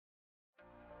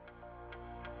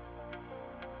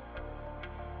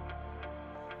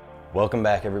Welcome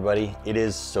back, everybody. It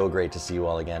is so great to see you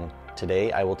all again.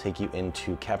 Today I will take you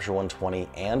into Capture 120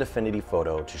 and Affinity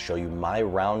Photo to show you my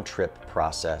round trip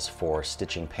process for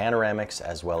stitching panoramics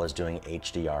as well as doing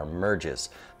HDR merges.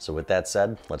 So with that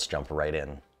said, let's jump right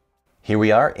in. Here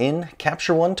we are in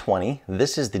Capture 120.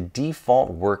 This is the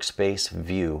default workspace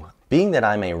view. Being that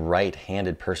I'm a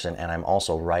right-handed person and I'm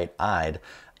also right-eyed,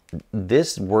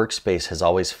 this workspace has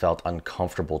always felt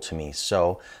uncomfortable to me.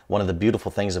 So one of the beautiful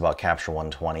things about Capture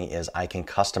 120 is I can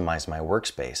customize my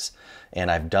workspace. And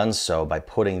I've done so by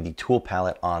putting the tool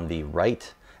palette on the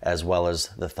right as well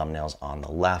as the thumbnails on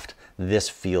the left. This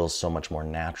feels so much more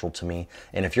natural to me.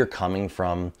 And if you're coming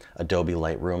from Adobe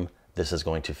Lightroom, this is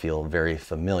going to feel very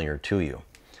familiar to you.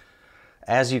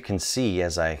 As you can see,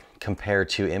 as I compare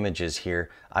two images here,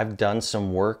 I've done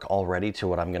some work already to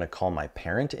what I'm going to call my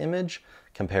parent image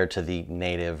compared to the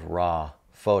native raw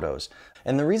photos.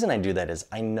 And the reason I do that is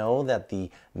I know that the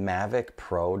Mavic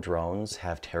Pro drones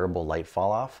have terrible light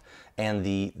fall off and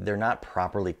they're not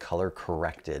properly color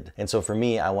corrected. And so for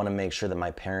me, I want to make sure that my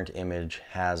parent image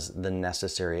has the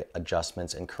necessary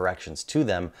adjustments and corrections to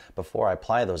them before I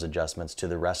apply those adjustments to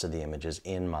the rest of the images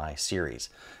in my series.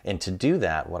 And to do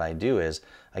that, what I do is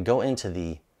I go into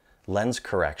the lens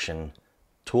correction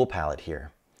tool palette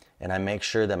here, and I make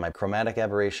sure that my chromatic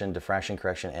aberration, diffraction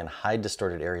correction, and hide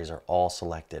distorted areas are all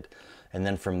selected. And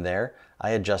then from there,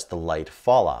 I adjust the light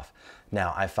fall off.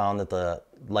 Now, I found that the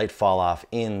light fall off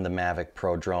in the Mavic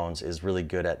Pro drones is really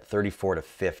good at 34 to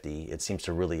 50. It seems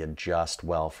to really adjust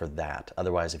well for that.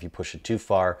 Otherwise, if you push it too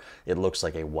far, it looks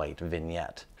like a white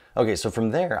vignette. Okay, so from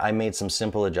there, I made some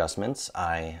simple adjustments.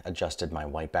 I adjusted my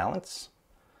white balance.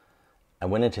 I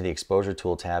went into the exposure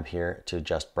tool tab here to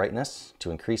adjust brightness,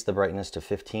 to increase the brightness to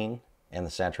 15 and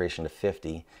the saturation to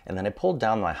 50, and then I pulled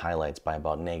down my highlights by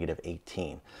about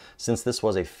 -18. Since this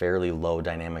was a fairly low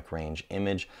dynamic range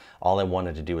image, all I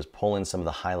wanted to do was pull in some of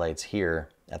the highlights here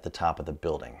at the top of the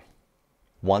building.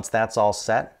 Once that's all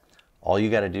set, all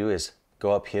you got to do is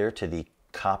go up here to the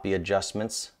copy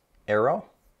adjustments arrow,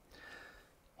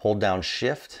 hold down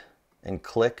Shift and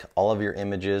click all of your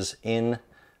images in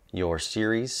your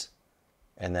series,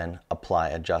 and then apply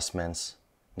adjustments.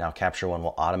 Now Capture One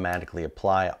will automatically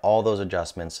apply all those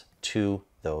adjustments to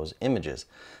those images.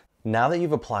 Now that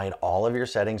you've applied all of your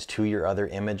settings to your other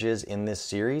images in this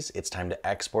series, it's time to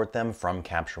export them from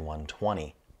Capture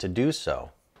 120. To do so,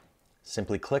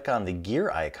 simply click on the gear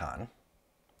icon,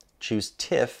 choose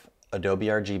TIFF Adobe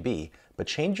RGB, but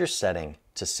change your setting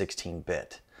to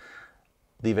 16-bit.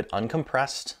 Leave it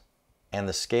uncompressed and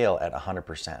the scale at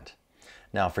 100%.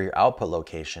 Now for your output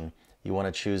location, you want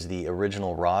to choose the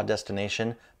original raw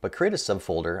destination, but create a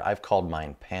subfolder. I've called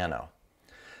mine Pano.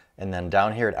 And then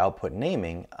down here at output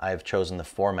naming, I've chosen the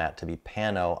format to be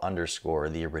Pano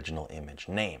 _ the original image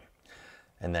name.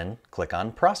 And then click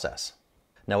on process.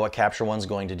 Now what Capture One's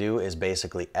going to do is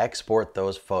basically export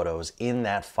those photos in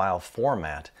that file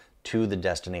format to the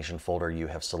destination folder you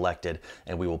have selected,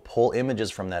 and we will pull images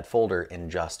from that folder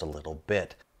in just a little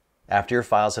bit. After your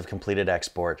files have completed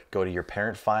export, go to your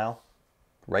parent file,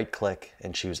 right-click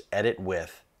and choose Edit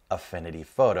with Affinity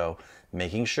Photo,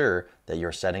 making sure that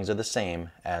your settings are the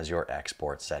same as your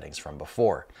export settings from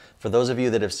before. For those of you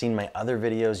that have seen my other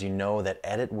videos, you know that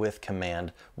Edit with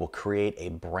command will create a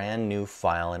brand new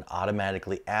file and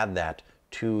automatically add that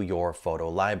to your photo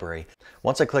library.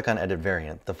 Once I click on Edit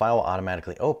Variant, the file will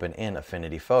automatically open in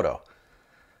Affinity Photo.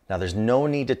 Now there's no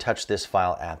need to touch this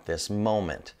file at this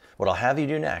moment. What I'll have you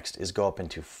do next is go up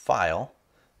into File,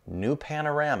 New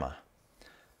Panorama,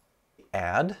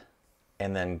 Add,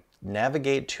 and then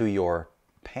navigate to your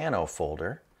Pano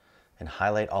folder and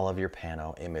highlight all of your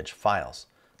Pano image files.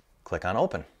 Click on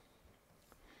Open.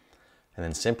 And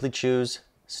then simply choose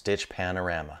Stitch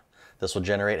Panorama. This will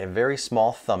generate a very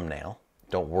small thumbnail.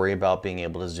 Don't worry about being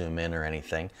able to zoom in or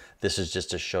anything. This is just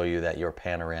to show you that your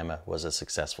panorama was a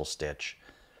successful stitch.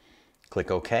 Click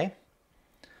OK.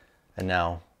 And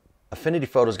now Affinity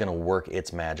Photo is going to work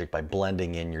its magic by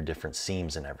blending in your different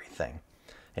seams and everything.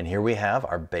 And here we have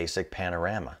our basic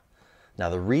panorama. Now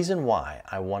the reason why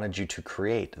I wanted you to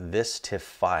create this TIFF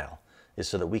file is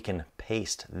so that we can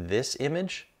paste this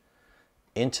image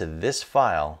into this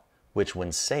file, which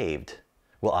when saved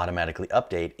will automatically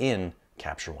update in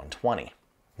Capture 120.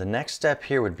 The next step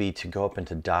here would be to go up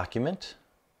into Document,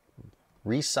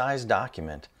 Resize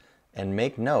Document, and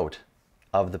make note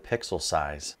of the pixel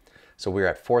size. So we're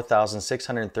at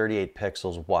 4,638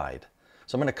 pixels wide.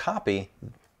 So I'm going to copy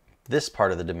this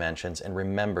part of the dimensions and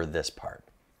remember this part.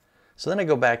 So then I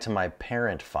go back to my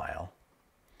parent file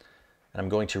and I'm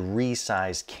going to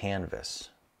resize canvas.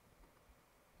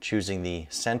 Choosing the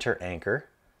center anchor,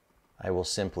 I will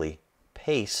simply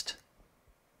paste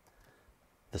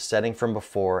the setting from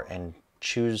before and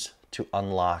choose to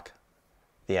unlock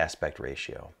the aspect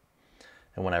ratio.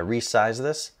 And when I resize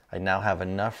this, I now have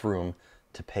enough room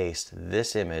to paste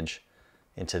this image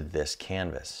into this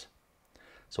canvas.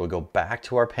 So we go back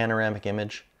to our panoramic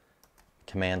image,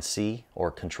 Command C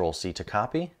or Control C to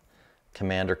copy,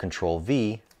 Command or Control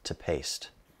V to paste.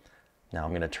 Now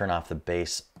I'm going to turn off the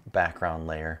base background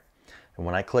layer, and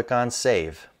when I click on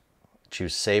Save,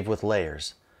 choose Save with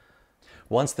Layers.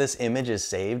 Once this image is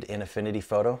saved in Affinity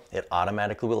Photo, it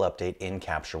automatically will update in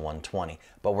Capture One 20,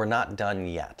 but we're not done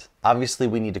yet. Obviously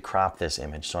we need to crop this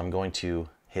image, so I'm going to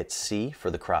hit C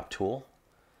for the crop tool.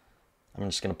 I'm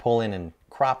just going to pull in and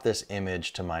crop this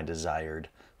image to my desired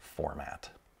format.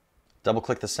 Double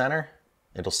click the center,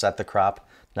 it'll set the crop.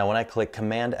 Now when I click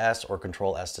Command S or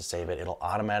Control S to save it, it'll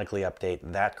automatically update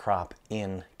that crop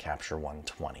in Capture One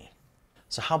 20.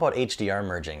 So how about HDR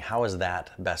merging? How is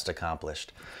that best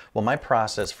accomplished? Well, my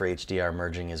process for HDR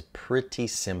merging is pretty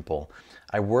simple.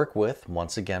 I work with,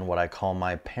 once again, what I call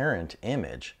my parent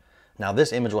image. Now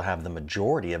this image will have the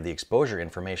majority of the exposure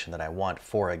information that I want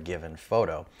for a given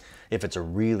photo. If it's a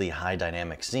really high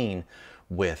dynamic scene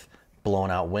with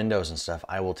blown out windows and stuff,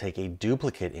 I will take a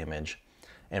duplicate image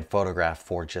and photograph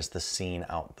for just the scene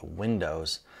out the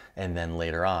windows, and then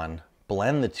later on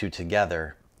blend the two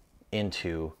together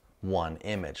into one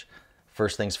image.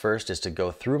 First things first is to go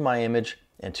through my image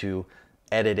and to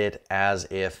edit it as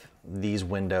if these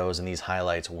windows and these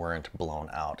highlights weren't blown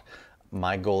out.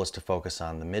 My goal is to focus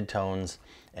on the midtones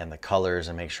and the colors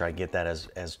and make sure I get that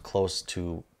as close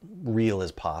to real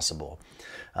as possible.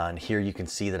 And here you can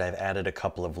see that I've added a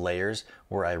couple of layers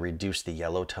where I reduce the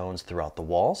yellow tones throughout the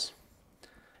walls,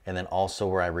 and then also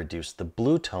where I reduce the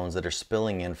blue tones that are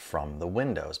spilling in from the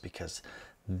windows, because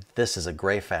this is a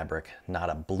gray fabric, not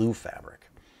a blue fabric.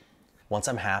 Once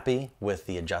I'm happy with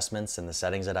the adjustments and the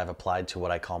settings that I've applied to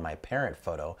what I call my parent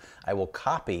photo, I will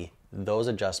copy those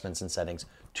adjustments and settings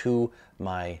to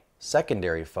my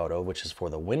secondary photo, which is for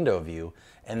the window view,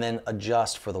 and then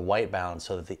adjust for the white balance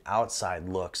so that the outside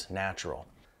looks natural.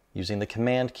 Using the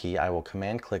Command key, I will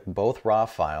command click both raw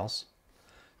files,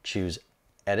 choose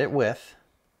Edit With,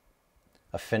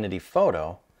 Affinity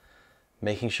Photo,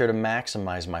 making sure to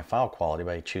maximize my file quality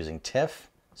by choosing TIFF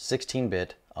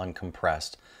 16-bit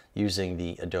uncompressed using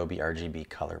the Adobe RGB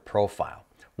color profile.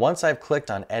 Once I've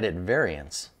clicked on Edit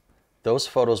Variants, those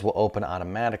photos will open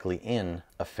automatically in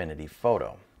Affinity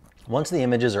Photo. Once the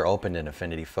images are opened in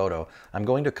Affinity Photo, I'm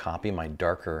going to copy my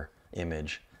darker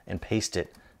image and paste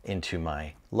it into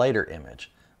my lighter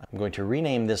image. I'm going to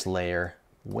rename this layer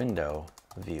Window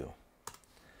View.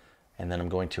 And then I'm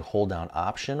going to hold down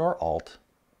Option or Alt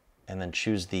and then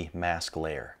choose the mask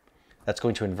layer. That's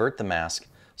going to invert the mask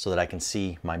so that I can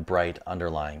see my bright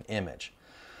underlying image.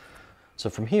 So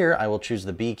from here, I will choose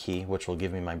the B key, which will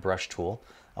give me my brush tool.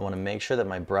 I want to make sure that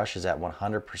my brush is at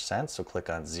 100%, so click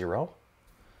on 0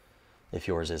 if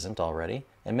yours isn't already,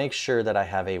 and make sure that I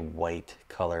have a white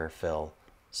color fill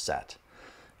set.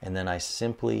 And then I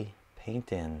simply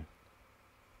paint in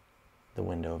the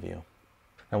window view.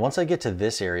 Now once I get to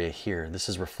this area here, this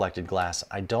is reflected glass,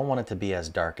 I don't want it to be as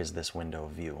dark as this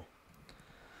window view.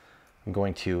 I'm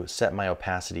going to set my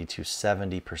opacity to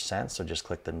 70%, so just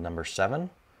click the number 7,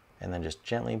 and then just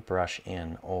gently brush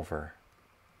in over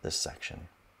this section.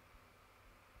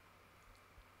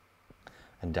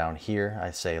 And down here,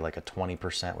 I say like a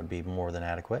 20% would be more than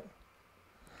adequate.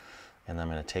 And then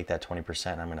I'm going to take that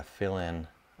 20% and I'm going to fill in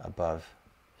above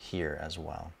here as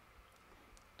well,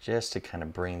 just to kind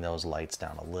of bring those lights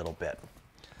down a little bit.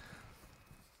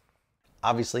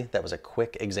 Obviously, that was a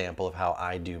quick example of how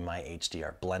I do my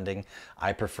HDR blending.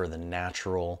 I prefer the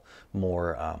natural,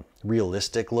 more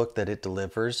realistic look that it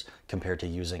delivers compared to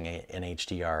using an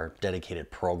HDR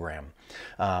dedicated program.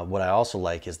 What I also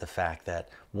like is the fact that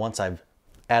once I've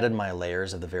added my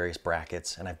layers of the various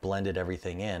brackets and I've blended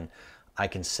everything in, I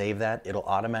can save that. It'll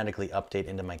automatically update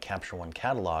into my Capture One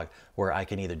catalog where I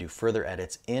can either do further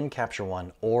edits in Capture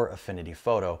One or Affinity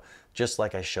Photo, just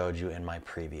like I showed you in my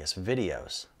previous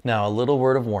videos. Now, a little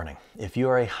word of warning. If you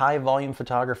are a high volume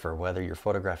photographer, whether you're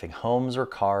photographing homes or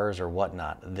cars or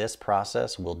whatnot, this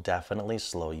process will definitely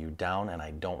slow you down and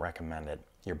I don't recommend it.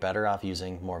 You're better off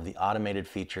using more of the automated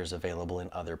features available in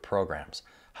other programs.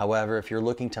 However, if you're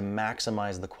looking to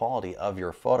maximize the quality of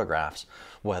your photographs,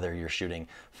 whether you're shooting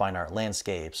fine art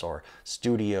landscapes or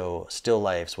studio still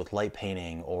lifes with light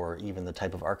painting or even the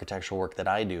type of architectural work that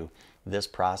I do, this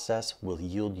process will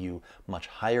yield you much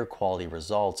higher quality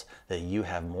results that you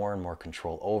have more and more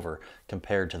control over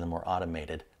compared to the more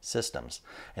automated systems.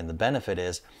 And the benefit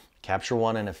is Capture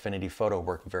One and Affinity Photo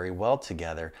work very well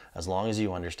together as long as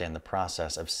you understand the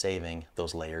process of saving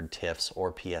those layered TIFFs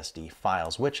or PSD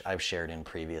files, which I've shared in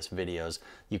previous videos.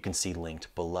 You can see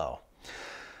linked below.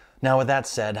 Now, with that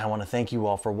said, I want to thank you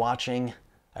all for watching.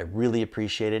 I really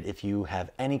appreciate it. If you have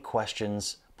any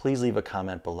questions, please leave a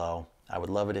comment below. I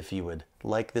would love it if you would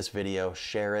like this video,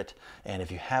 share it, and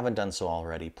if you haven't done so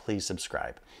already, please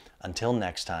subscribe. Until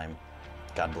next time,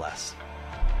 God bless.